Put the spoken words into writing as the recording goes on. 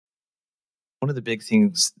One of the big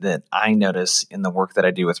things that I notice in the work that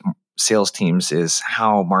I do with sales teams is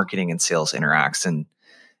how marketing and sales interacts. And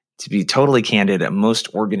to be totally candid, at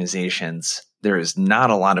most organizations, there is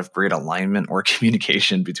not a lot of great alignment or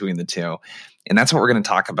communication between the two. And that's what we're going to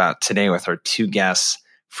talk about today with our two guests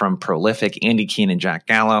from Prolific, Andy Keene and Jack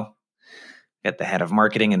Gallo, at the head of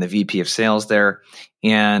marketing and the VP of sales there.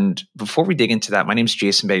 And before we dig into that, my name is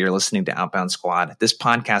Jason Bay. You're listening to Outbound Squad. This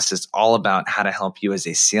podcast is all about how to help you as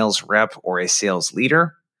a sales rep or a sales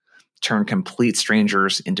leader turn complete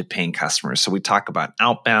strangers into paying customers. So we talk about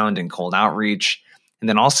outbound and cold outreach, and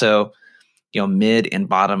then also, mid and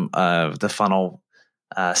bottom of the funnel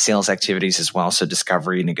sales activities as well. So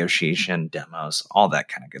discovery, negotiation, demos, all that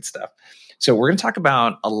kind of good stuff. So we're going to talk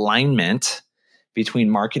about alignment between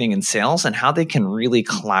marketing and sales and how they can really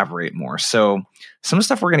collaborate more. So some of the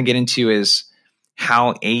stuff we're going to get into is how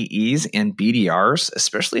AEs and BDRs,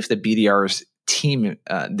 especially if the BDRs team,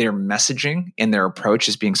 their messaging and their approach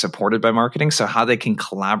is being supported by marketing, so how they can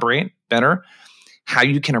collaborate better, how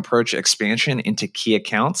you can approach expansion into key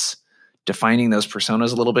accounts, defining those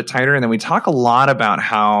personas a little bit tighter. And then we talk a lot about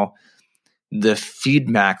how the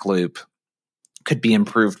feedback loop could be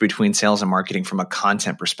improved between sales and marketing from a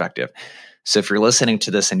content perspective. So if you're listening to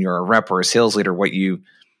this and you're a rep or a sales leader, what you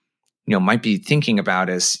might be thinking about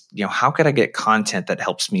is, how could I get content that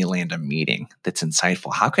helps me land a meeting that's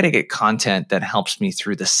insightful? How could I get content that helps me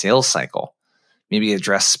through the sales cycle? Maybe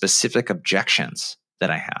address specific objections that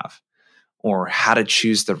I have, or how to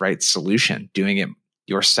choose the right solution, doing it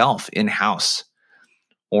yourself in-house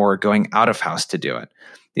or going out of house to do it.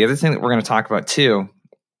 The other thing that we're going to talk about too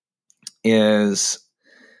is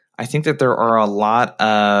I think that there are a lot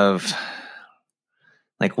of,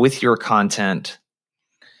 with your content,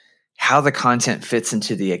 how the content fits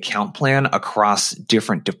into the account plan across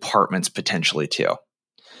different departments potentially too.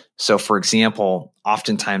 So for example,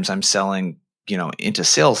 oftentimes I'm selling, into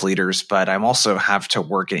sales leaders, but I also have to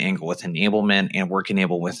work an angle with enablement and work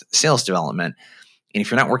enable with sales development. And if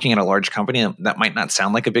you're not working at a large company, that might not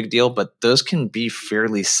sound like a big deal, but those can be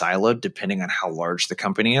fairly siloed depending on how large the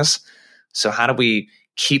company is. So how do we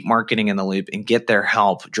keep marketing in the loop and get their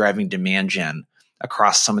help driving demand gen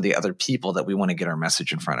across some of the other people that we want to get our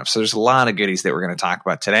message in front of? So there's a lot of goodies that we're going to talk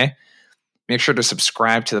about today. Make sure to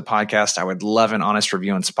subscribe to the podcast. I would love an honest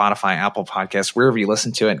review on Spotify, Apple Podcasts, wherever you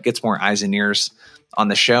listen to it. It gets more eyes and ears on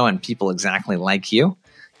the show and people exactly like you.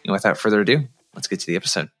 And without further ado, let's get to the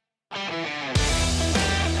episode.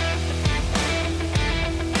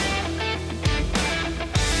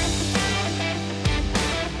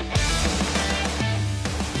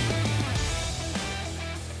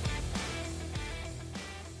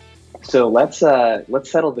 So let's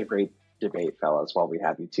settle the great debate, fellas, while we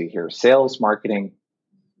have you two here. Sales, marketing,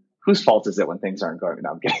 whose fault is it when things aren't going?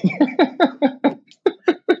 No, I'm kidding.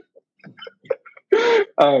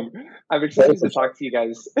 I'm excited to talk to you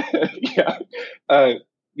guys.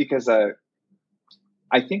 Because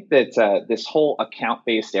I think that this whole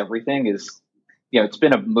account-based everything is, it's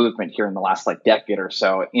been a movement here in the last decade or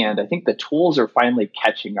so, and I think the tools are finally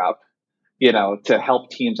catching up, to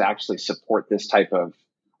help teams actually support this type of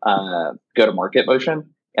go-to-market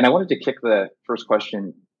motion. And I wanted to kick the first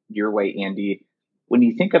question your way, Andy. When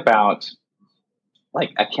you think about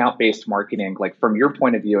account-based marketing, from your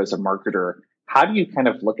point of view as a marketer, how do you kind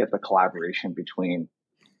of look at the collaboration between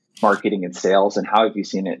marketing and sales, and how have you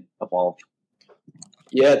seen it evolve?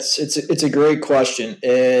 Yeah, it's a great question,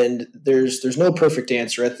 and there's no perfect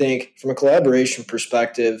answer. I think from a collaboration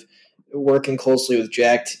perspective, working closely with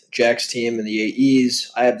Jack's team and the AEs,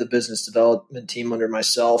 I have the business development team under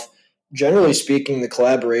myself. Generally speaking, the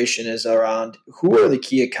collaboration is around who are the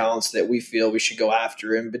key accounts that we feel we should go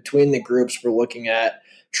after. And between the groups, we're looking at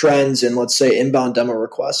trends and, let's say, inbound demo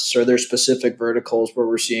requests. Are there specific verticals where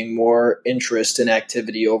we're seeing more interest and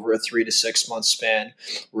activity over a 3 to 6 month span?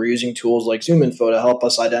 We're using tools like ZoomInfo to help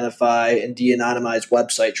us identify and de-anonymize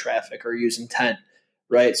website traffic or use intent.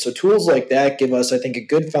 Right. So tools like that give us, I think, a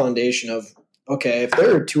good foundation of, okay, if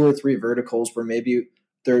there are 2 or 3 verticals where maybe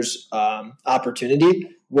there's opportunity,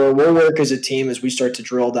 where we'll work as a team as we start to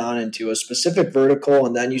drill down into a specific vertical.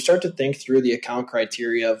 And then you start to think through the account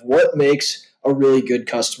criteria of what makes a really good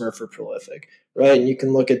customer for Prolific. Right. And you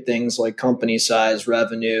can look at things like company size,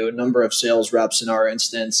 revenue, number of sales reps in our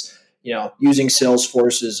instance, using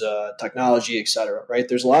Salesforce's technology, et cetera, right?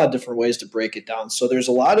 There's a lot of different ways to break it down. So there's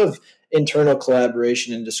a lot of internal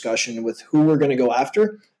collaboration and discussion with who we're going to go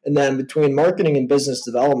after. And then between marketing and business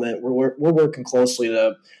development, we're working closely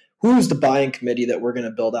to who's the buying committee that we're going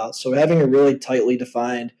to build out. So having a really tightly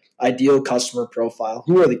defined ideal customer profile?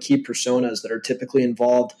 Who are the key personas that are typically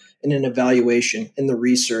involved in an evaluation, in the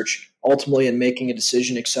research, ultimately in making a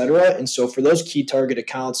decision, et cetera? And so for those key target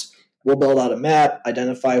accounts, we'll build out a map,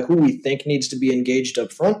 identify who we think needs to be engaged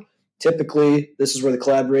up front. Typically, this is where the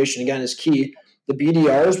collaboration, again, is key. The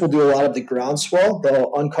BDRs will do a lot of the groundswell.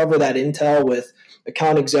 They'll uncover that intel with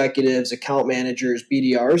account executives, account managers,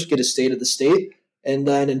 BDRs, get a state of the state. And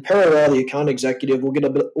then in parallel, the account executive will get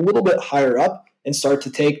a little bit higher up and start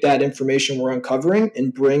to take that information we're uncovering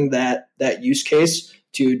and bring that use case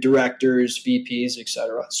to directors, VPs, et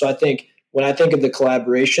cetera. So I think when I think of the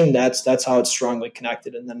collaboration, that's how it's strongly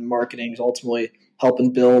connected. And then marketing is ultimately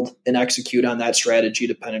helping build and execute on that strategy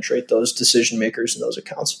to penetrate those decision makers in those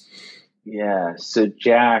accounts. Yeah. So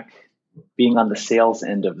Jack, being on the sales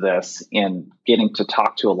end of this and getting to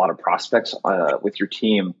talk to a lot of prospects with your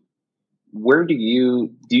team, where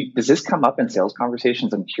does this come up in sales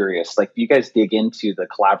conversations? I'm curious. Like, do you guys dig into the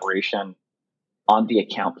collaboration on the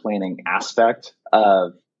account planning aspect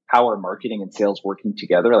of how are marketing and sales working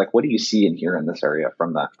together? Like, what do you see and hear in this area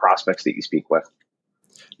from the prospects that you speak with?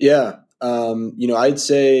 Yeah. I'd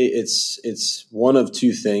say it's one of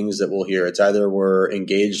two things that we'll hear. It's either we're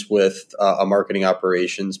engaged with a marketing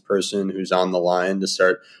operations person who's on the line to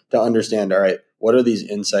start to understand, all right, what are these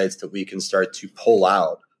insights that we can start to pull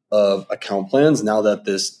out of account plans now that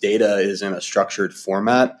this data is in a structured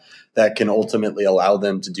format that can ultimately allow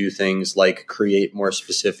them to do things like create more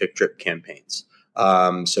specific drip campaigns.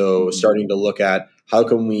 So starting to look at how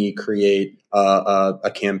can we create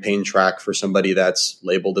a campaign track for somebody that's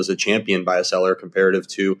labeled as a champion by a seller comparative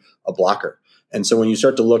to a blocker. And so when you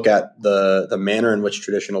start to look at the manner in which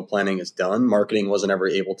traditional planning is done, marketing wasn't ever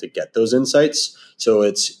able to get those insights. So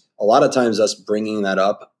it's a lot of times us bringing that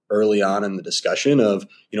up early on in the discussion of,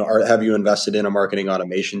 have you invested in a marketing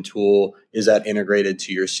automation tool? Is that integrated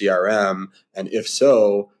to your CRM? And if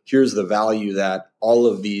so, here's the value that all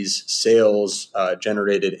of these sales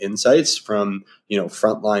generated insights from,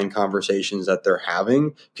 frontline conversations that they're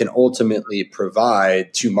having can ultimately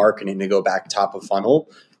provide to marketing to go back top of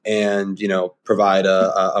funnel and, provide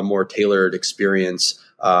a more tailored experience,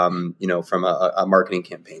 from a marketing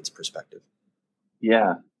campaign's perspective.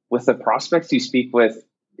 Yeah. With the prospects you speak with,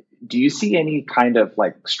 do you see any kind of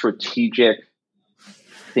like strategic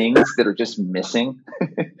things that are just missing,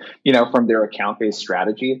 from their account-based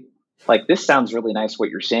strategy? Like, this sounds really nice what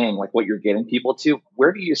you're saying, like what you're getting people to.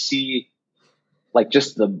 Where do you see like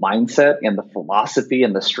just the mindset and the philosophy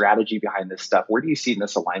and the strategy behind this stuff? Where do you see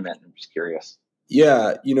misalignment? I'm just curious.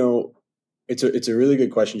 Yeah, it's a really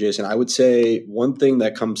good question, Jason. I would say one thing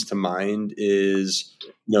that comes to mind is,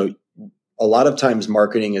 a lot of times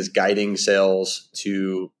marketing is guiding sales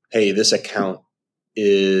to, hey, this account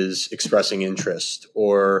is expressing interest,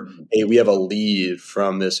 or, hey, we have a lead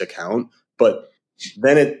from this account. But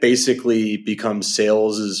then it basically becomes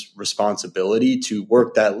sales' responsibility to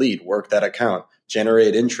work that lead, work that account,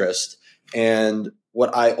 generate interest. And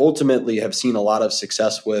what I ultimately have seen a lot of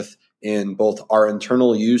success with in both our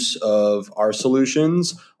internal use of our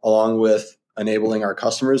solutions, along with enabling our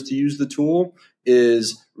customers to use the tool,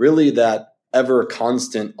 is really that ever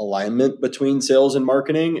constant alignment between sales and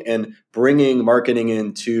marketing, and bringing marketing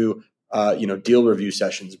into deal review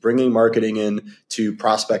sessions, bringing marketing in to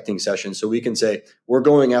prospecting sessions. So we can say, we're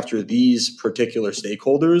going after these particular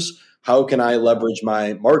stakeholders. How can I leverage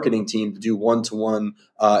my marketing team to do one-to-one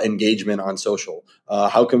engagement on social?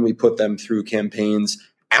 How can we put them through campaigns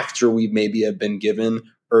after we maybe have been given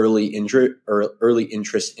early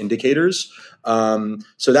interest indicators?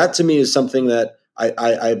 So that to me is something that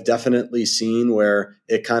I've definitely seen where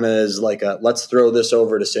it kind of is like let's throw this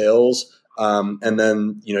over to sales. And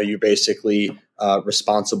then, you're basically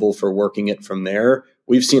responsible for working it from there.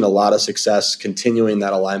 We've seen a lot of success continuing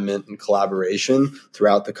that alignment and collaboration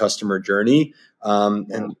throughout the customer journey.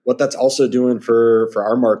 And what that's also doing for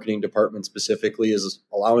our marketing department specifically is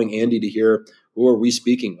allowing Andy to hear, who are we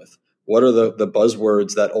speaking with? What are the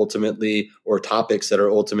buzzwords that ultimately, or topics that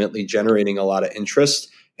are ultimately generating a lot of interest?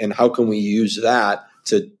 And how can we use that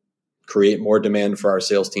to create more demand for our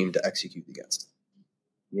sales team to execute against?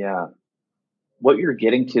 Yeah. What you're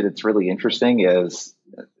getting to that's really interesting is,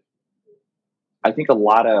 I think a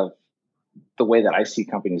lot of the way that I see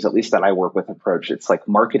companies, at least that I work with, approach, it's like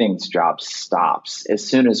marketing's job stops as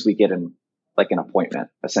soon as we get an appointment,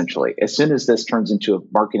 essentially. As soon as this turns into a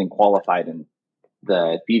marketing qualified and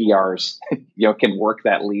the BDRs, can work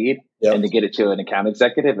that lead, yep, and to get it to an account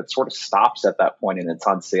executive, it sort of stops at that point, and it's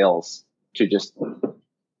on sales to just,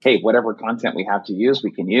 hey, whatever content we have to use,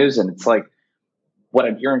 we can use. And it's like, what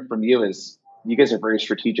I'm hearing from you is you guys are very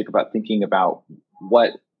strategic about thinking about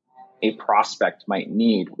what a prospect might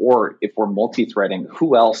need, or if we're multi-threading,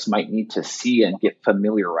 who else might need to see and get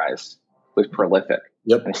familiarized with Prolific.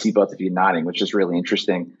 Yep. And I see both of you nodding, which is really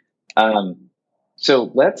interesting.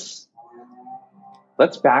 So let's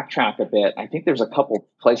backtrack a bit. I think there's a couple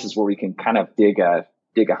places where we can kind of dig a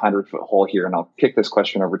 100-foot hole here, and I'll kick this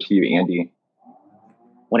question over to you, Andy.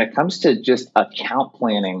 When it comes to just account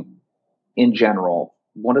planning in general,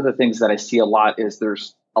 one of the things that I see a lot is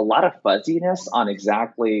there's a lot of fuzziness on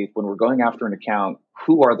exactly when we're going after an account,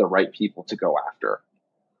 who are the right people to go after?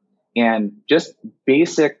 And just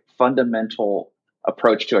basic fundamental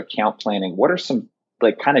approach to account planning. What are some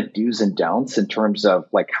like kind of do's and don'ts in terms of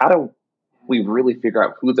like, how do we really figure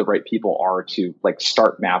out who the right people are to like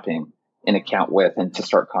start mapping an account with and to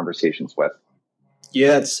start conversations with?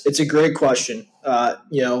 Yeah, it's a great question.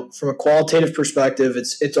 From a qualitative perspective,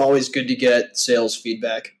 it's always good to get sales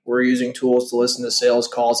feedback. We're using tools to listen to sales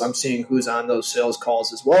calls. I'm seeing who's on those sales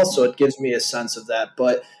calls as well, so it gives me a sense of that.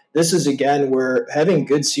 But this is, again, where having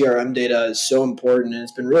good CRM data is so important, and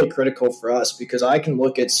it's been really critical for us because I can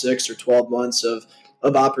look at 6 or 12 months of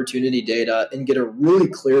opportunity data and get a really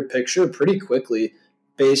clear picture pretty quickly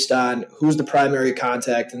based on who's the primary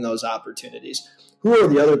contact in those opportunities. Who are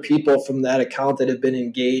the other people from that account that have been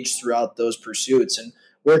engaged throughout those pursuits? And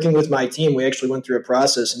working with my team, we actually went through a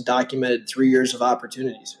process and documented 3 years of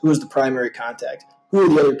opportunities. Who is the primary contact? Who are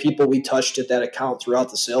the other people we touched at that account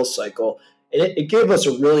throughout the sales cycle? And it gave us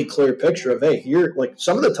a really clear picture of, hey, here, like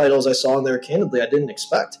some of the titles I saw in there, candidly, I didn't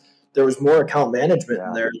expect. There was more account management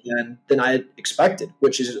in there than I had expected,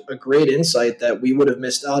 which is a great insight that we would have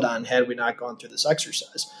missed out on had we not gone through this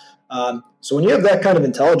exercise. So when you have that kind of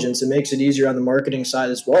intelligence, it makes it easier on the marketing side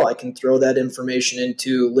as well. I can throw that information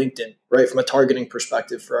into LinkedIn, right, from a targeting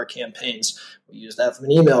perspective for our campaigns. We use that from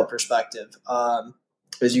an email perspective.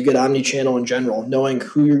 As you get omni-channel in general, knowing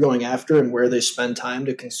who you're going after and where they spend time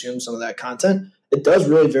to consume some of that content, it does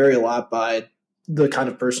really vary a lot by the kind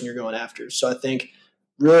of person you're going after. So I think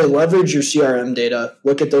really leverage your CRM data,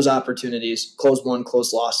 look at those opportunities, close won,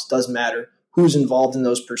 close loss, doesn't matter who's involved in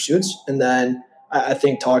those pursuits. And then I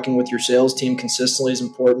think talking with your sales team consistently is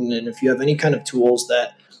important. And if you have any kind of tools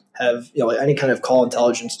that have, any kind of call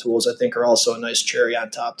intelligence tools, I think are also a nice cherry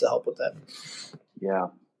on top to help with that. Yeah.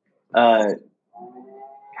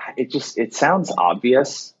 It sounds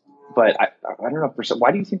obvious, but I don't know.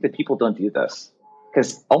 Why do you think that people don't do this?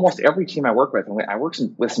 Because almost every team I work with, and I work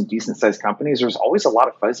with some decent sized companies, there's always a lot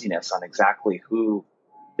of fuzziness on exactly who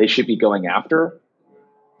they should be going after.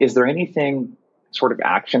 Is there anything sort of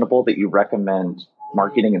actionable that you recommend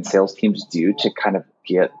marketing and sales teams do to kind of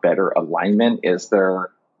get better alignment? Is there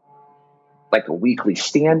like a weekly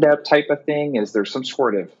stand-up type of thing? Is there some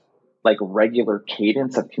sort of like regular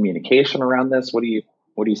cadence of communication around this? What are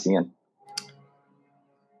you seeing?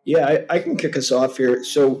 Yeah, I can kick us off here.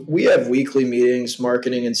 So we have weekly meetings,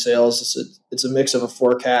 marketing and sales. It's a mix of a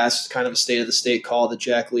forecast, kind of a state of the state call that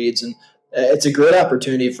Jack leads. And it's a great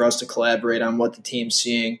opportunity for us to collaborate on what the team's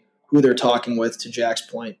seeing, who they're talking with, to Jack's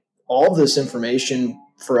point. All of this information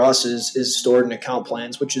for us is stored in account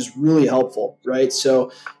plans, which is really helpful, right?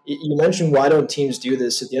 So you mentioned, why don't teams do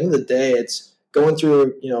this? At the end of the day, it's going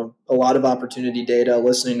through, a lot of opportunity data,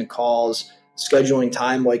 listening to calls, scheduling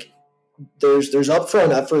time. Like there's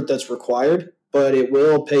upfront effort that's required, but it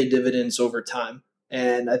will pay dividends over time.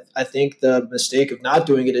 And I think the mistake of not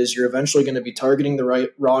doing it is you're eventually going to be targeting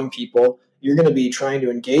the wrong people. You're going to be trying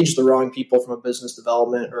to engage the wrong people from a business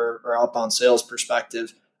development or outbound sales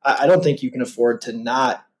perspective. I don't think you can afford to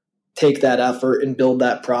not take that effort and build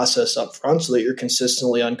that process up front so that you're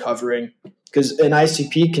consistently uncovering, because an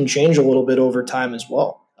ICP can change a little bit over time as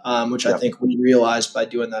well, which I think we realized by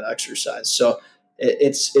doing that exercise. So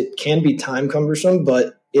it can be time cumbersome,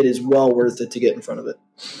 but it is well worth it to get in front of it.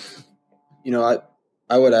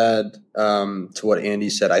 I would add to what Andy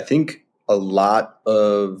said. I think a lot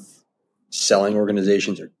of selling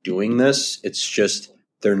organizations are doing this. It's just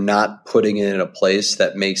they're not putting it in a place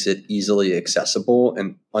that makes it easily accessible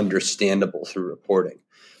and understandable through reporting.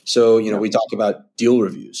 So, we talk about deal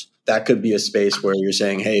reviews. That could be a space where you're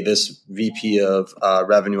saying, hey, this VP of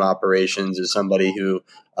revenue operations is somebody who,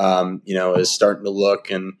 is starting to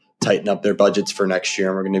look and tighten up their budgets for next year.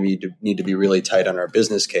 And we're going to need to be really tight on our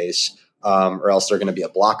business case, or else they're going to be a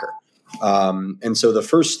blocker. And so the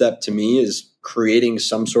first step to me is creating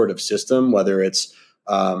some sort of system, whether it's,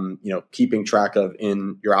 keeping track of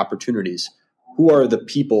in your opportunities, who are the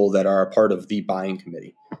people that are a part of the buying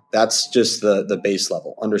committee. That's just the base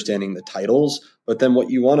level, understanding the titles. But then what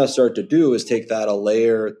you want to start to do is take that a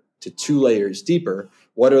layer to 2 layers deeper,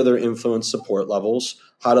 what are their influence support levels?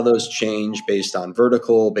 How do those change based on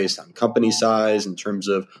vertical, based on company size, in terms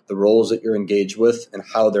of the roles that you're engaged with and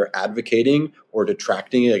how they're advocating or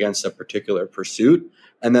detracting against a particular pursuit?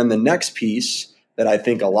 And then the next piece that I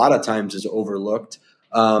think a lot of times is overlooked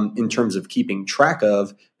in terms of keeping track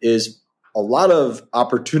of is a lot of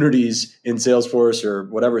opportunities in Salesforce or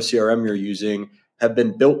whatever CRM you're using have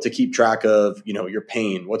been built to keep track of, your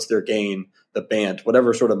pain, what's their gain, the BANT,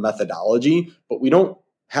 whatever sort of methodology, but we don't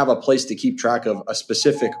have a place to keep track of a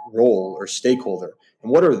specific role or stakeholder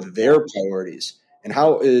and what are their priorities and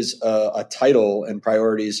how is a title and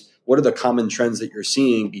priorities, what are the common trends that you're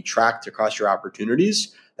seeing be tracked across your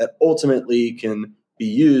opportunities that ultimately can be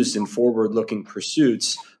used in forward-looking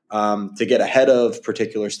pursuits to get ahead of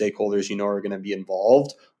particular stakeholders are going to be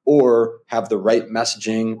involved or have the right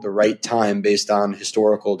messaging, the right time based on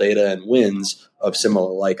historical data and wins of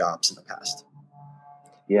similar like ops in the past.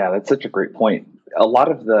 Yeah, that's such a great point. A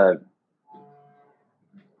lot of the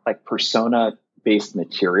persona-based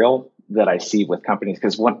material that I see with companies,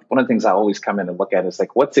 because one of the things I always come in and look at is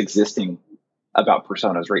what's existing about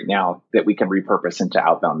personas right now that we can repurpose into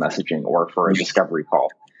outbound messaging or for a discovery call.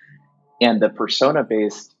 And the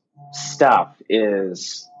persona-based stuff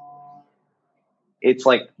it's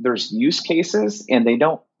there's use cases and they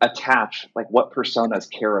don't attach what personas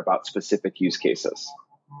care about specific use cases.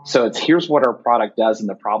 So it's here's what our product does and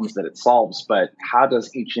the problems that it solves, but how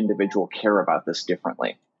does each individual care about this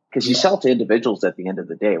differently? Because you sell to individuals at the end of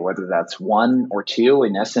the day, whether that's one or two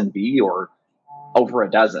in SMB or over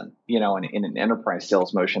a dozen, in an enterprise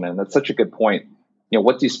sales motion. And that's such a good point.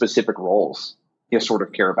 What do specific roles sort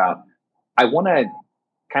of care about? I want to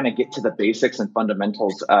kind of get to the basics and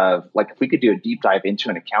fundamentals of if we could do a deep dive into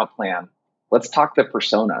an account plan, let's talk the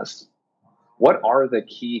personas. What are the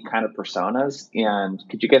key kind of personas? And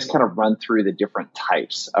could you guys kind of run through the different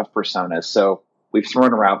types of personas? So we've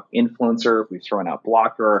thrown around influencer, we've thrown out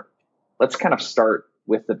blocker. Let's kind of start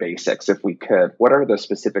with the basics if we could. What are the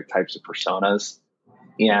specific types of personas?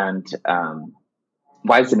 And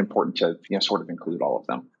why is it important to sort of include all of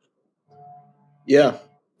them? Yeah.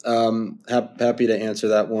 Happy to answer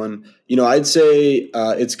that one. I'd say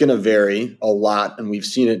it's going to vary a lot, and we've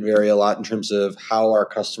seen it vary a lot in terms of how our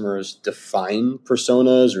customers define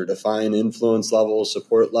personas or define influence levels,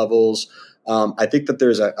 support levels. I think that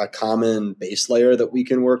there's a common base layer that we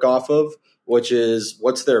can work off of, which is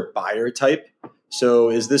what's their buyer type. So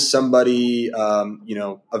is this somebody,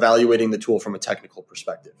 evaluating the tool from a technical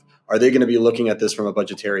perspective? Are they going to be looking at this from a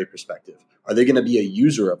budgetary perspective? Are they going to be a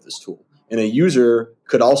user of this tool? And a user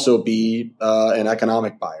could also be an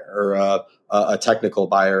economic buyer or a technical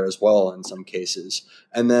buyer as well in some cases.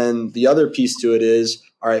 And then the other piece to it is,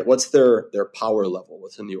 all right, what's their power level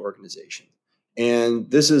within the organization? And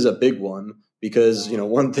this is a big one because,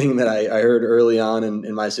 one thing that I heard early on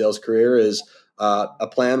in my sales career is a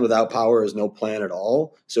plan without power is no plan at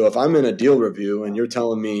all. So if I'm in a deal review and you're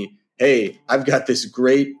telling me, hey, I've got this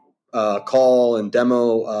great call and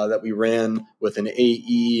demo that we ran with an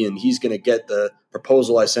AE, and he's going to get the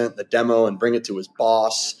proposal I sent, the demo, and bring it to his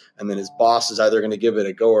boss, and then his boss is either going to give it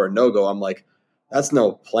a go or a no-go. I'm like, that's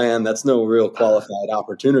no plan. That's no real qualified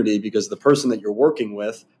opportunity because the person that you're working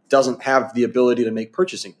with doesn't have the ability to make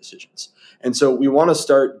purchasing decisions. And so we want to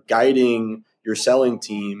start guiding your selling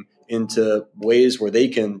team into ways where they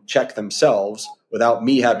can check themselves without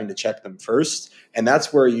me having to check them first. And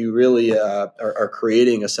that's where you really are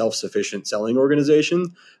creating a self-sufficient selling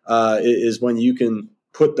organization is when you can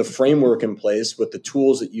put the framework in place with the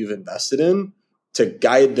tools that you've invested in to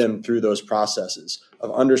guide them through those processes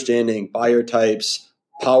of understanding buyer types,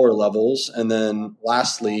 power levels, and then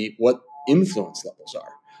lastly, what influence levels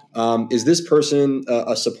are. Is this person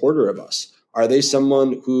a supporter of us? Are they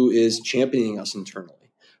someone who is championing us internally?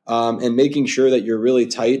 And making sure that you're really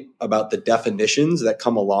tight about the definitions that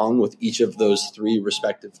come along with each of those three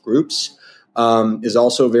respective groups is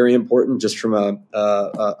also very important just from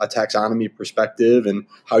a taxonomy perspective and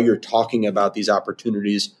how you're talking about these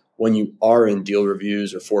opportunities when you are in deal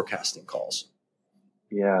reviews or forecasting calls.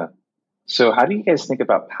 Yeah. So how do you guys think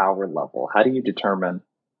about power level? How do you determine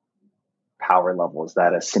power level? Is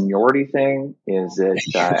that a seniority thing? Is it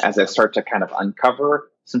as I start to kind of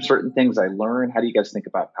uncover some certain things I learn? How do you guys think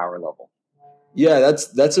about power level? Yeah,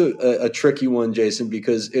 that's a tricky one, Jason,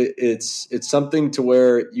 because it's something to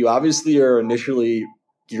where you obviously are initially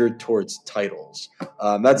geared towards titles.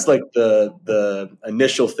 That's like the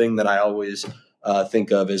initial thing that I always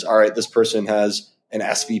think of is, all right, this person has an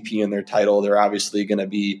SVP in their title. They're obviously going to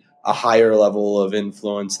be a higher level of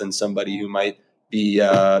influence than somebody who might be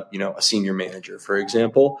a senior manager, for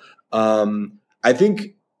example. I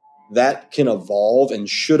think that can evolve and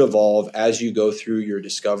should evolve as you go through your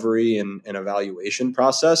discovery and evaluation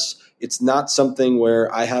process. It's not something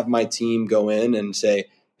where I have my team go in and say,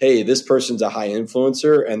 hey, this person's a high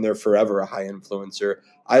influencer and they're forever a high influencer.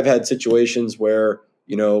 I've had situations where,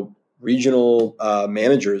 regional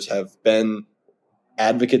managers have been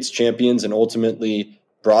advocates, champions, and ultimately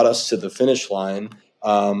brought us to the finish line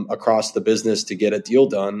across the business to get a deal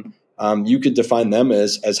done. You could define them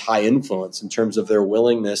as high influence in terms of their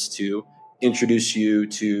willingness to introduce you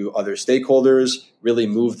to other stakeholders, really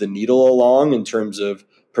move the needle along in terms of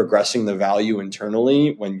progressing the value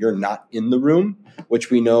internally when you're not in the room, which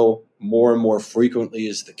we know more and more frequently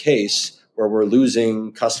is the case, where we're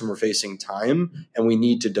losing customer-facing time and we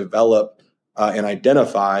need to develop and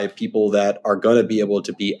identify people that are going to be able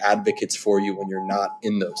to be advocates for you when you're not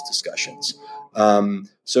in those discussions.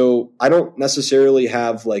 So I don't necessarily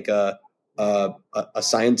have like a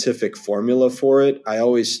scientific formula for it. I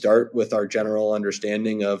always start with our general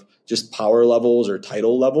understanding of just power levels or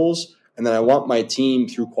title levels. And then I want my team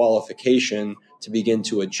through qualification to begin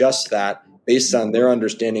to adjust that based on their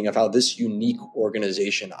understanding of how this unique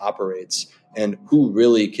organization operates and who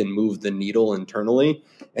really can move the needle internally.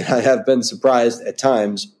 And I have been surprised at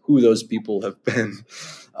times who those people have been.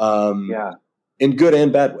 In good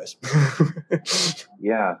and bad ways.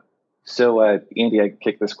 Yeah. So, Andy, I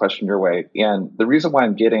kick this question your way. And the reason why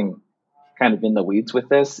I'm getting kind of in the weeds with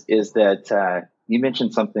this is that you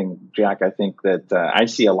mentioned something, Jack, I think that I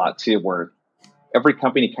see a lot too, where every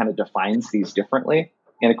company kind of defines these differently.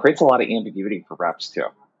 And it creates a lot of ambiguity for reps too,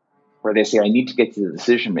 where they say, I need to get to the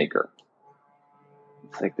decision maker.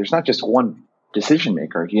 It's like, there's not just one decision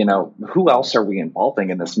maker. Who else are we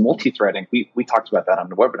involving in this multi-threading? We talked about that on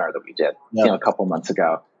the webinar that we did a couple months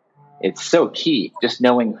ago. It's so key, just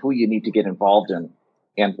knowing who you need to get involved in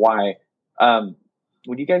and why. When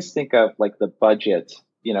you guys think of like the budget,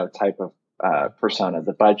 type of persona,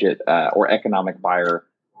 the budget or economic buyer,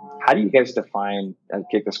 how do you guys define? I'll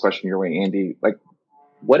kick this question your way, Andy. Like,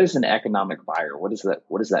 what is an economic buyer? What does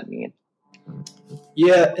that mean?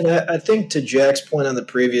 Yeah, and I think to Jack's point on the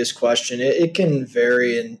previous question, it can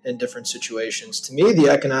vary in different situations. To me, the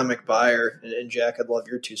economic buyer, and Jack, I'd love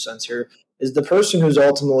your 2 cents here, is the person who's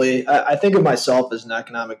ultimately, I think of myself as an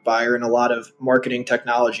economic buyer in a lot of marketing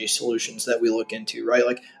technology solutions that we look into, right?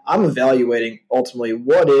 Like, I'm evaluating ultimately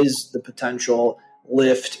what is the potential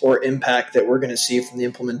lift or impact that we're going to see from the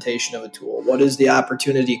implementation of a tool. What is the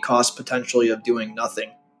opportunity cost potentially of doing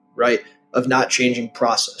nothing, right? Of not changing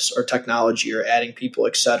process or technology or adding people,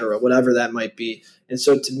 et cetera, whatever that might be. And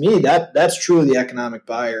so to me, that's truly the economic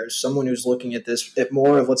buyer, is someone who's looking at this at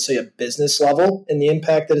more of, let's say, a business level and the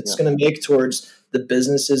impact that it's going to make towards the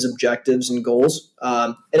business's objectives and goals.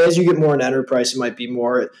 And as you get more in enterprise, it might be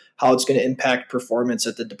more how it's going to impact performance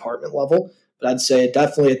at the department level. But I'd say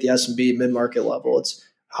definitely at the SMB mid-market level, it's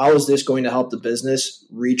how is this going to help the business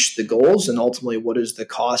reach the goals? And ultimately, what is the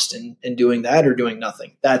cost in doing that or doing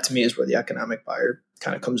nothing? That to me is where the economic buyer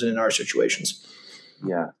kind of comes in our situations.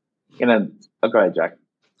 Yeah. And then, go ahead, Jack.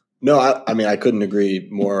 No, I couldn't agree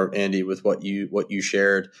more, Andy, with what you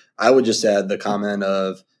shared. I would just add the comment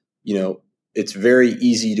of, it's very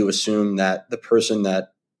easy to assume that the person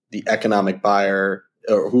that the economic buyer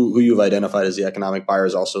or who you've identified as the economic buyer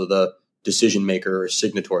is also the decision maker or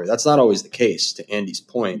signatory. That's not always the case, to Andy's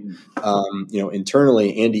point.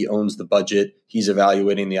 Internally, Andy owns the budget. He's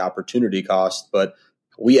evaluating the opportunity cost, but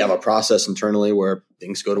we have a process internally where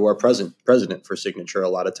things go to our president for signature a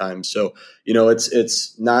lot of times. So,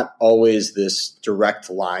 it's not always this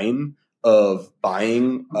direct line of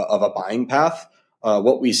a buying path.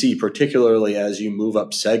 What we see, particularly as you move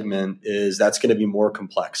up segment, is that's going to be more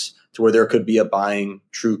complex, to where there could be a buying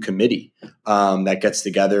true committee that gets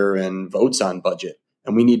together and votes on budget.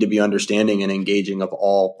 And we need to be understanding and engaging of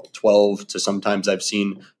all 12 to sometimes I've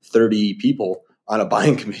seen 30 people on a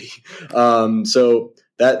buying committee. So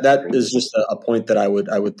that is just a point that I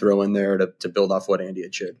would throw in there to build off what Andy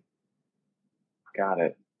had shared. Got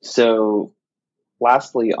it. So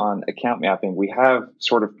lastly, on account mapping, we have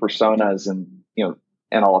sort of personas and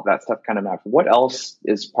all of that stuff kind of mapped. What else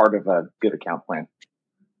is part of a good account plan?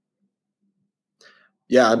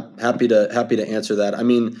 Yeah, I'm happy to answer that. I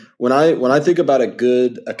mean, when I think about a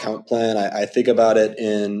good account plan, I think about it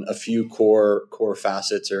in a few core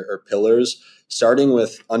facets or pillars, starting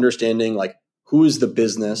with understanding like who is the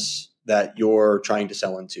business that you're trying to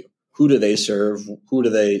sell into? Who do they serve? Who do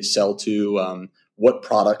they sell to? What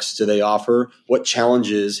products do they offer? What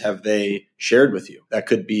challenges have they shared with you? That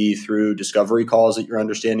could be through discovery calls that you're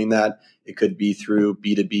understanding that. It could be through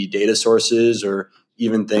B2B data sources or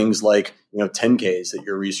even things like 10Ks that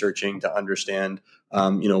you're researching to understand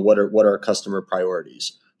what are customer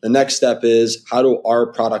priorities. The next step is, how do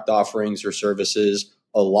our product offerings or services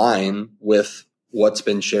align with what's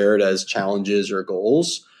been shared as challenges or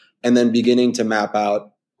goals? And then beginning to map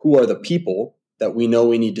out who are the people that we know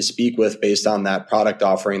we need to speak with based on that product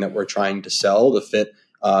offering that we're trying to sell to fit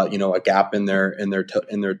a gap in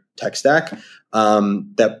their tech stack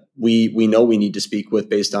that we know we need to speak with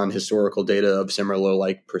based on historical data of similar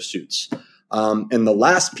like pursuits. And the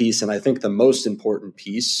last piece, and I think the most important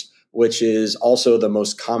piece, which is also the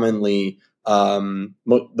most commonly the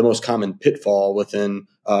most common pitfall within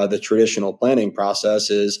the traditional planning process,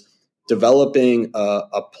 is developing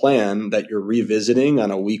a plan that you're revisiting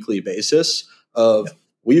on a weekly basis of,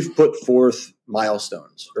 we've put forth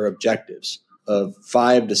milestones or objectives of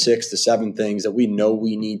 5 to 6 to 7 things that we know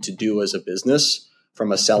we need to do as a business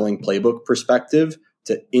from a selling playbook perspective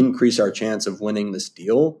to increase our chance of winning this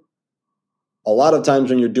deal. A lot of times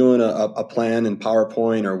when you're doing a plan in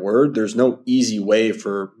PowerPoint or Word, there's no easy way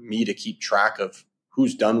for me to keep track of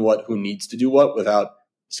who's done what, who needs to do what, without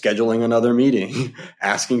scheduling another meeting,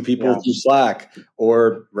 asking people through Slack,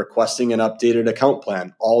 or requesting an updated account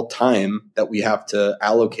plan, all time that we have to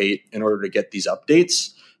allocate in order to get these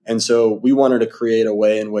updates. And so we wanted to create a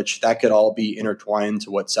way in which that could all be intertwined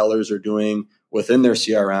to what sellers are doing within their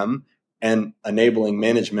CRM, and enabling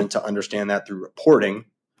management to understand that through reporting,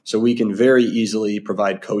 so we can very easily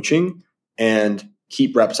provide coaching and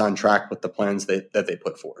keep reps on track with the plans that they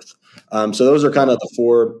put forth. So those are kind of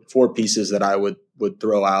the four pieces that I would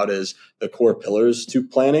throw out as the core pillars to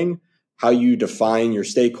planning: how you define your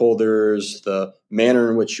stakeholders, the manner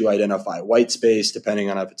in which you identify white space, depending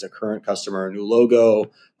on if it's a current customer or a new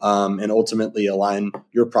logo, and ultimately align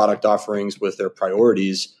your product offerings with their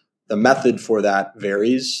priorities. The method for that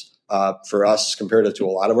varies for us compared to a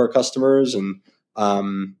lot of our customers. And,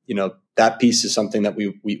 that piece is something that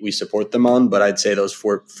we support them on, but I'd say those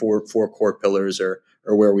four core pillars are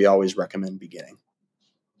where we always recommend beginning.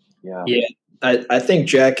 Yeah. I think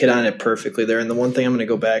Jack hit on it perfectly there. And the one thing I'm going to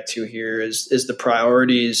go back to here is the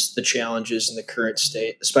priorities, the challenges, and the current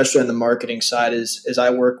state, especially on the marketing side, as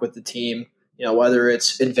I work with the team, whether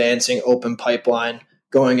it's advancing open pipeline,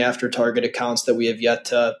 going after target accounts that we have yet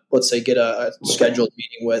to, let's say, get a scheduled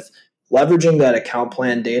meeting with, leveraging that account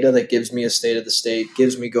plan data that gives me a state of the state,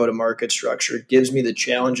 gives me go-to-market structure, gives me the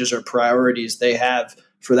challenges or priorities they have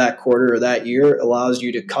for that quarter or that year, allows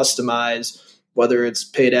you to customize, whether it's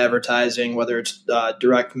paid advertising, whether it's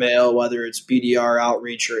direct mail, whether it's BDR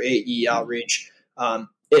outreach or AE outreach.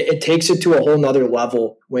 It takes it to a whole nother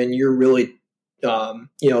level when you're really,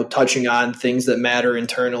 touching on things that matter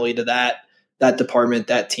internally to that department,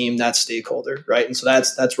 that team, that stakeholder, right? And so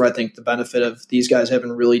that's where I think the benefit of these guys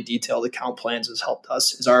having really detailed account plans has helped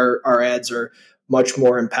us, is our ads are much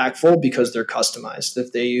more impactful because they're customized.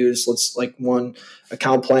 If they use, one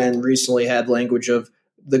account plan recently had language of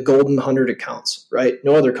the golden 100 accounts, right?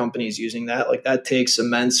 No other company is using that. Like, that takes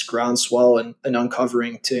immense groundswell and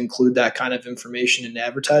uncovering to include that kind of information in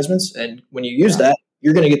advertisements. And when you use that,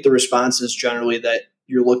 you're going to get the responses generally that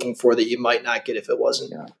you're looking for that you might not get if it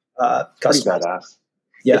wasn't pretty badass.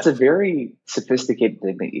 Yeah. It's a very sophisticated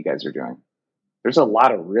thing that you guys are doing. There's a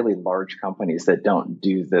lot of really large companies that don't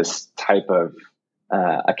do this type of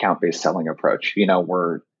account-based selling approach,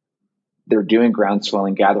 where they're doing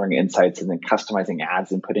groundswelling, gathering insights, and then customizing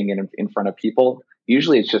ads and putting it in front of people.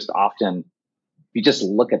 Usually it's just often, if you just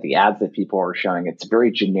look at the ads that people are showing, it's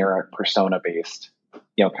very generic persona-based,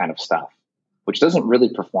 kind of stuff, which doesn't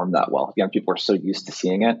really perform that well. People are so used to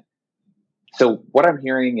seeing it. So what I'm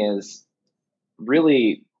hearing is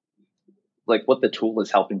really like what the tool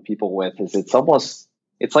is helping people with is it's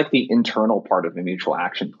like the internal part of a mutual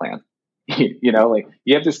action plan. Like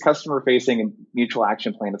you have this customer facing and mutual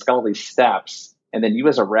action plan. It's got all these steps. And then you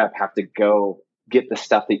as a rep have to go get the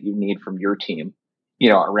stuff that you need from your team,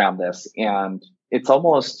 around this. And it's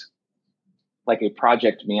almost like a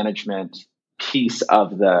project management piece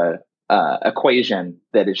of the equation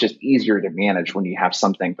that is just easier to manage when you have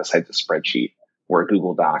something besides a spreadsheet or a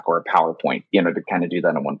Google Doc or a PowerPoint, to kind of do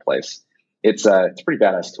that in one place. It's a pretty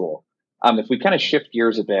badass tool. If we kind of shift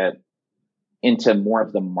gears a bit into more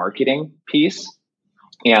of the marketing piece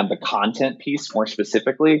and the content piece more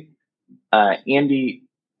specifically, Andy,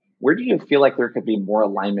 where do you feel like there could be more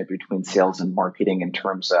alignment between sales and marketing in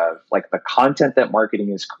terms of like the content that marketing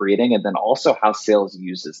is creating, and then also how sales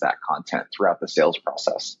uses that content throughout the sales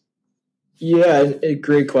process? Yeah, a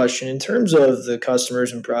great question. In terms of the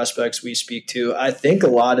customers and prospects we speak to, I think a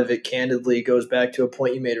lot of it candidly goes back to a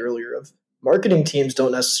point you made earlier of marketing teams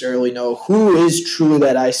don't necessarily know who is truly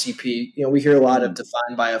that ICP. You know, we hear a lot of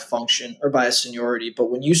defined by a function or by a seniority, but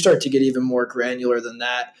when you start to get even more granular than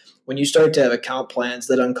that, when you start to have account plans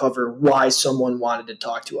that uncover why someone wanted to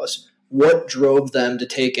talk to us, what drove them to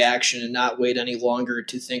take action and not wait any longer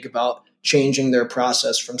to think about changing their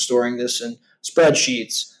process from storing this in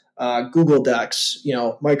spreadsheets, Google Docs, you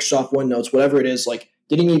know, Microsoft OneNotes, whatever it is, like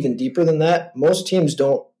getting even deeper than that, most teams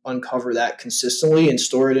don't uncover that consistently and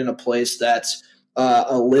store it in a place that's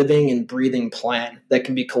a living and breathing plan that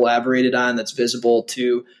can be collaborated on, that's visible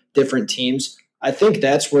to different teams. I think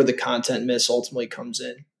that's where the content miss ultimately comes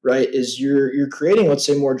in, right? Is you're creating, let's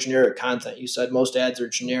say, more generic content. You said most ads are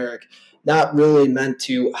generic, not really meant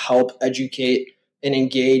to help educate and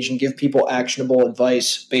engage and give people actionable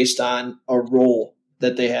advice based on a role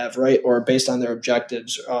that they have, right? Or based on their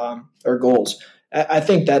objectives or goals. I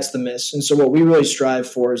think that's the miss. And so what we really strive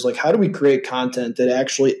for is like, how do we create content that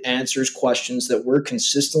actually answers questions that we're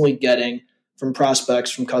consistently getting from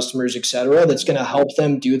prospects, from customers, et cetera, that's going to help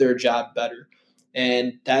them do their job better.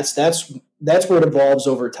 And that's where it evolves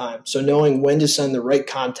over time. So knowing when to send the right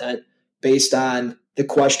content based on the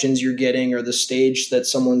questions you're getting or the stage that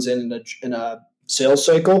someone's in a sales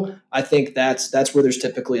cycle, I think that's where there's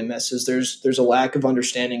typically a miss. Is there's a lack of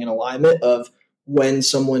understanding and alignment of when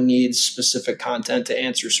someone needs specific content to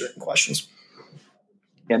answer certain questions.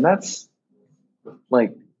 And that's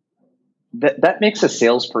like that makes a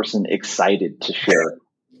salesperson excited to share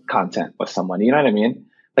content with someone. You know what I mean?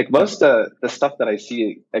 Like most of the stuff that I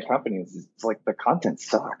see at companies, it's like the content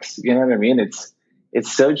sucks. You know what I mean?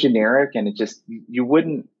 It's so generic, and it just, you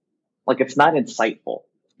wouldn't, like, it's not insightful,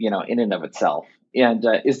 you know, in and of itself. And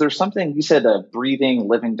is there something, you said a breathing,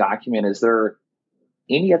 living document, is there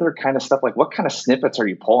any other kind of stuff? Like what kind of snippets are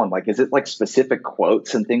you pulling? Like, is it like specific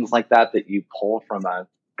quotes and things like that you pull from a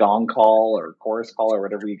Gong call or Chorus call or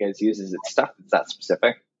whatever you guys use? Is it stuff that's that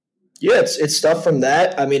specific? Yeah, it's stuff from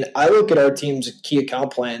that. I mean, I look at our team's key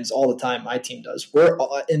account plans all the time. My team does.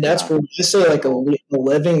 And that's where we just say like a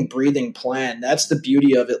living, breathing plan. That's the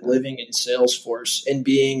beauty of it living in Salesforce and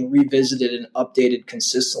being revisited and updated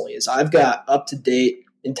consistently. Is I've got up-to-date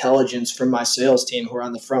intelligence from my sales team who are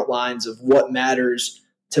on the front lines of what matters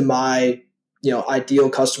to my, you know, ideal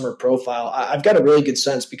customer profile. I've got a really good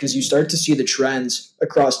sense because you start to see the trends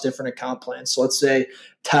across different account plans. So let's say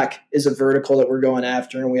tech is a vertical that we're going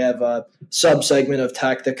after, and we have a sub-segment of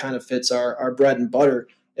tech that kind of fits our bread and butter.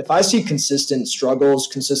 If I see consistent struggles,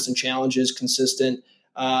 consistent challenges, consistent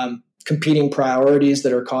competing priorities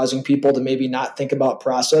that are causing people to maybe not think about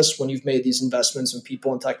process when you've made these investments in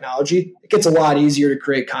people and technology, it gets a lot easier to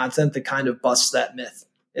create content that kind of busts that myth,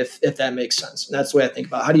 if that makes sense. And that's the way I think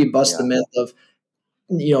about it. How do you bust the myth of,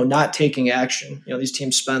 you know, not taking action? You know, these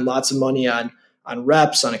teams spend lots of money on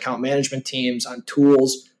reps, on account management teams, on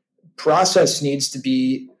tools. Process needs to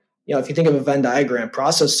be, you know, if you think of a Venn diagram,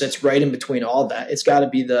 process sits right in between all that. It's got to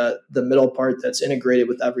be the middle part that's integrated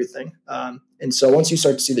with everything. And so once you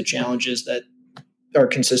start to see the challenges that are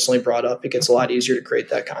consistently brought up, it gets a lot easier to create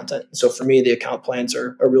that content. So for me, the account plans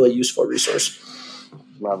are a really useful resource.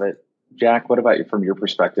 Love it. Jack, what about you from your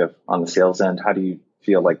perspective on the sales end? How do you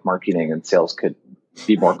feel like marketing and sales could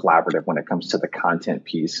be more collaborative when it comes to the content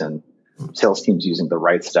piece and sales teams using the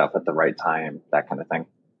right stuff at the right time, that kind of thing?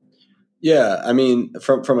 Yeah, I mean,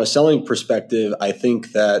 from a selling perspective, I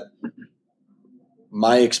think that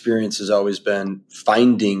my experience has always been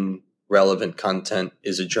finding relevant content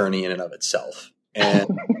is a journey in and of itself. And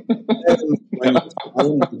when you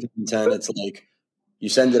find content, it's like you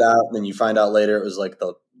send it out and then you find out later it was like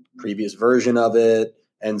the previous version of it.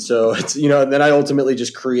 And so it's, you know, then I ultimately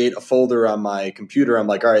just create a folder on my computer. I'm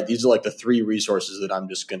like, all right, these are like the 3 resources that I'm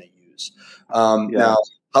just going to use. Now,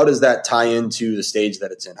 how does that tie into the stage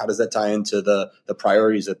that it's in? How does that tie into the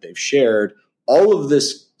priorities that they've shared? All of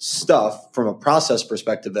this stuff from a process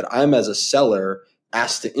perspective that I'm as a seller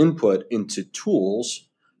asked to input into tools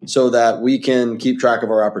so that we can keep track of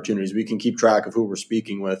our opportunities. We can keep track of who we're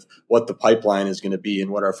speaking with, what the pipeline is going to be, and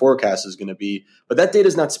what our forecast is going to be. But that data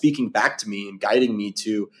is not speaking back to me and guiding me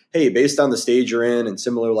to, hey, based on the stage you're in and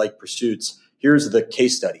similar like pursuits, here's the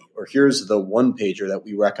case study, or here's the one pager that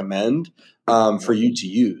we recommend for you to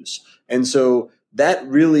use. And so that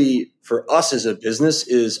really, for us as a business,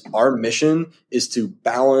 is our mission is to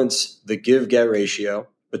balance the give-get ratio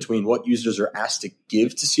between what users are asked to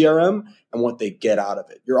give to CRM and what they get out of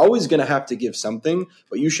it. You're always going to have to give something,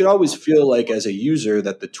 but you should always feel like as a user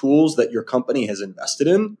that the tools that your company has invested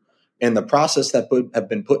in and the process that have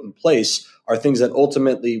been put in place are things that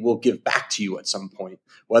ultimately will give back to you at some point,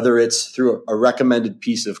 whether it's through a recommended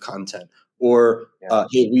piece of content, or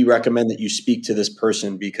hey, we recommend that you speak to this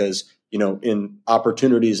person because, in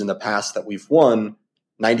opportunities in the past that we've won,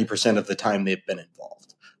 90% of the time they've been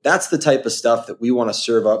involved. That's the type of stuff that we want to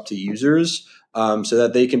serve up to users so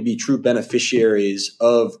that they can be true beneficiaries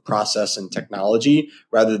of process and technology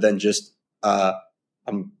rather than just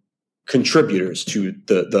contributors to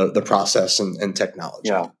the process and technology.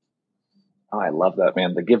 Yeah. Oh, I love that,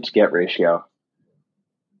 man. The give to get ratio.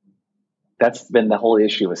 That's been the whole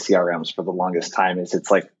issue with CRMs for the longest time is it's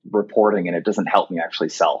like reporting and it doesn't help me actually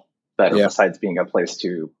sell better besides being a place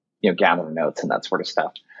to, gather notes and that sort of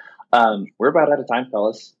stuff. We're about out of time,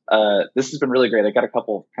 fellas. This has been really great. I got a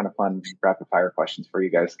couple kind of fun rapid fire questions for you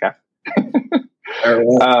guys. Okay.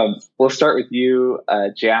 We'll start with you,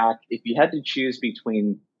 Jack. If you had to choose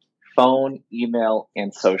between phone, email,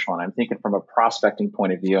 and social, and I'm thinking from a prospecting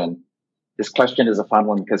point of view, and this question is a fun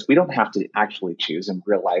one because we don't have to actually choose in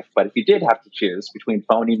real life, but if you did have to choose between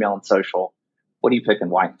phone, email, and social, what do you pick and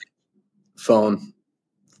why? Phone.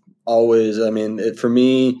 Always. I mean, for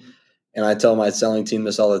me, and I tell my selling team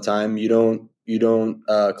this all the time, you don't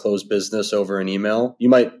close business over an email. You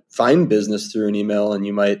might find business through an email and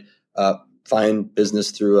you might find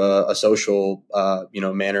business through a social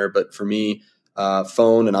manner. But for me,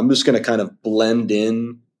 phone, and I'm just going to kind of blend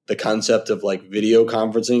in the concept of like video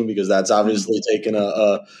conferencing because that's obviously taken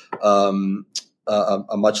a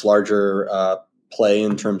much larger play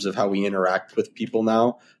in terms of how we interact with people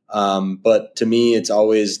now. But to me, it's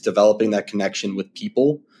always developing that connection with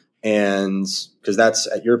people. And because that's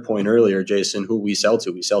at your point earlier, Jason, who we sell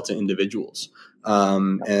to individuals.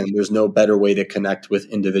 And there's no better way to connect with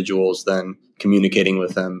individuals than communicating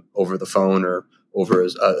with them over the phone or over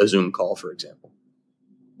a Zoom call, for example.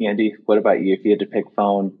 Andy, what about you? If you had to pick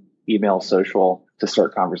phone, email, social to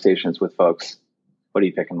start conversations with folks, what do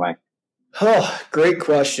you pick and why? Oh, great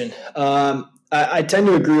question. I tend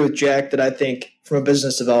to agree with Jack that I think from a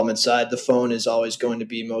business development side, the phone is always going to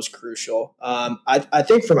be most crucial. I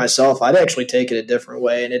think for myself, I'd actually take it a different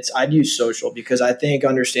way, and I'd use social because I think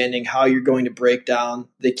understanding how you're going to break down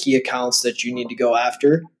the key accounts that you need to go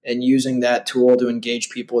after and using that tool to engage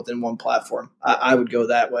people within one platform, I would go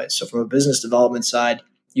that way. So from a business development side,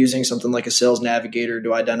 using something like a sales navigator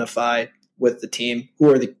to identify with the team who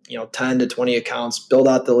are the 10 to 20 accounts, build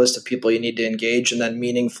out the list of people you need to engage and then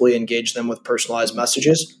meaningfully engage them with personalized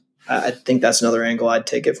messages. I think that's another angle I'd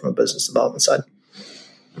take it from a business development side.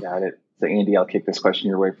 Got it. So Andy, I'll kick this question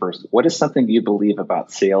your way first. What is something you believe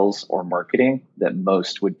about sales or marketing that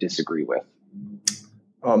most would disagree with?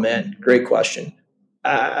 Oh man, great question.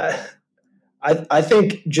 I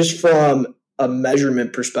think just from a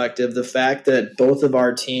measurement perspective, the fact that both of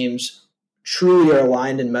our teams truly are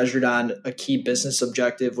aligned and measured on a key business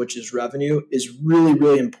objective, which is revenue, is really,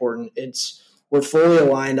 really important. We're fully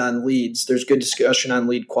aligned on leads. There's good discussion on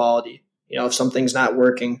lead quality. If something's not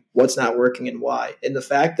working, what's not working and why. And the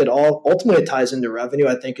fact that ultimately it ties into revenue,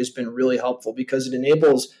 I think has been really helpful because it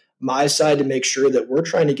enables my side to make sure that we're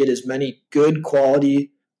trying to get as many good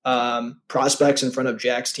quality prospects in front of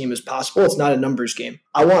Jack's team as possible. It's not a numbers game.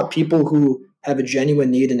 I want people who have a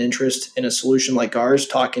genuine need and interest in a solution like ours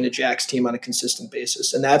talking to Jack's team on a consistent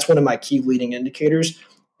basis. And that's one of my key leading indicators.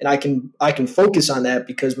 And I can focus on that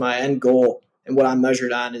because my end goal and what I'm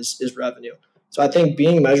measured on is revenue. So I think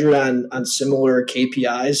being measured on similar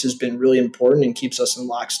KPIs has been really important and keeps us in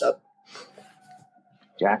lockstep.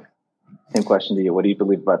 Jack, same question to you. What do you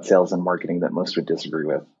believe about sales and marketing that most would disagree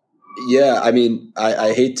with? Yeah, I mean,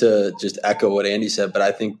 I hate to just echo what Andy said, but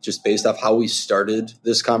I think just based off how we started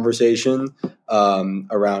this conversation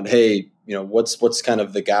around, hey, what's kind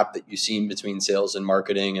of the gap that you see between sales and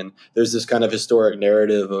marketing? And there's this kind of historic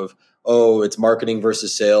narrative of, oh, it's marketing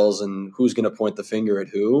versus sales and who's going to point the finger at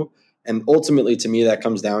who. And ultimately, to me, that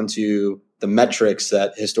comes down to the metrics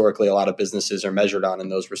that historically a lot of businesses are measured on in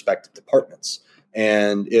those respective departments.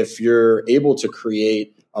 And if you're able to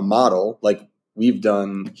create a model like we've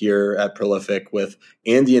done here at Prolific with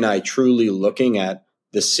Andy and I truly looking at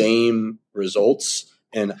the same results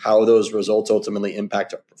and how those results ultimately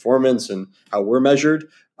impact our performance and how we're measured.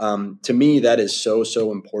 To me, that is so,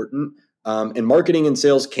 so important. And marketing and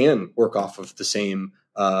sales can work off of the same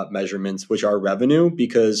measurements, which are revenue,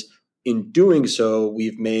 because in doing so,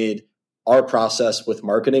 we've made our process with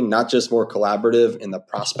marketing not just more collaborative in the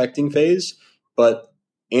prospecting phase, but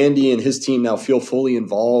Andy and his team now feel fully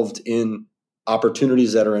involved in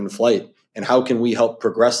opportunities that are in flight and how can we help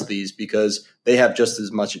progress these because they have just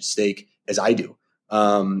as much at stake as I do.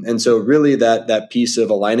 And so really that piece of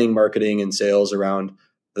aligning marketing and sales around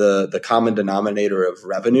the common denominator of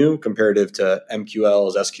revenue comparative to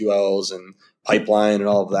MQLs, SQLs, and pipeline and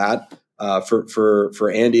all of that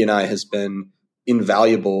for Andy and I has been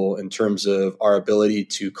invaluable in terms of our ability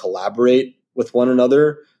to collaborate with one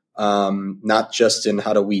another, not just in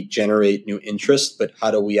how do we generate new interest, but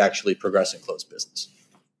how do we actually progress and close business.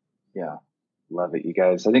 Yeah. Love it, you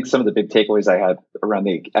guys. I think some of the big takeaways I had around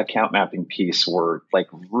the account mapping piece were like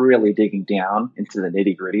really digging down into the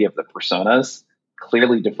nitty gritty of the personas,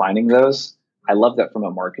 clearly defining those. I love that from a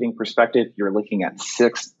marketing perspective, you're looking at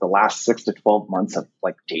the last 6 to 12 months of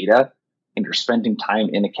like data, and you're spending time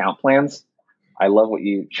in account plans. I love what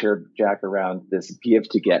you shared, Jack, around this give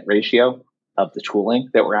to get ratio of the tooling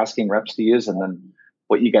that we're asking reps to use. And then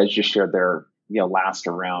what you guys just shared there, last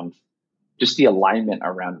around just the alignment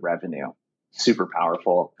around revenue. Super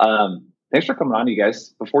powerful. Thanks for coming on, you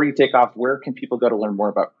guys. Before you take off, where can people go to learn more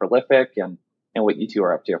about Prolific and what you two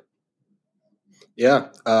are up to? Yeah,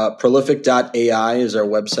 prolific.ai is our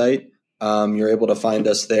website. You're able to find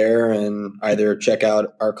us there and either check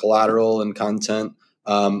out our collateral and content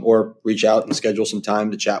or reach out and schedule some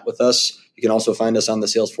time to chat with us. You can also find us on the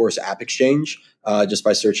Salesforce App Exchange just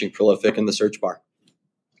by searching Prolific in the search bar.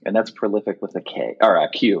 And that's Prolific with a K, or a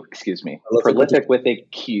Q, excuse me. Prolific with a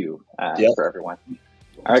Q for everyone.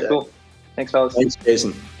 All right, cool. Thanks, fellas. Thanks,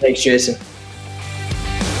 Jason. Thanks, Jason.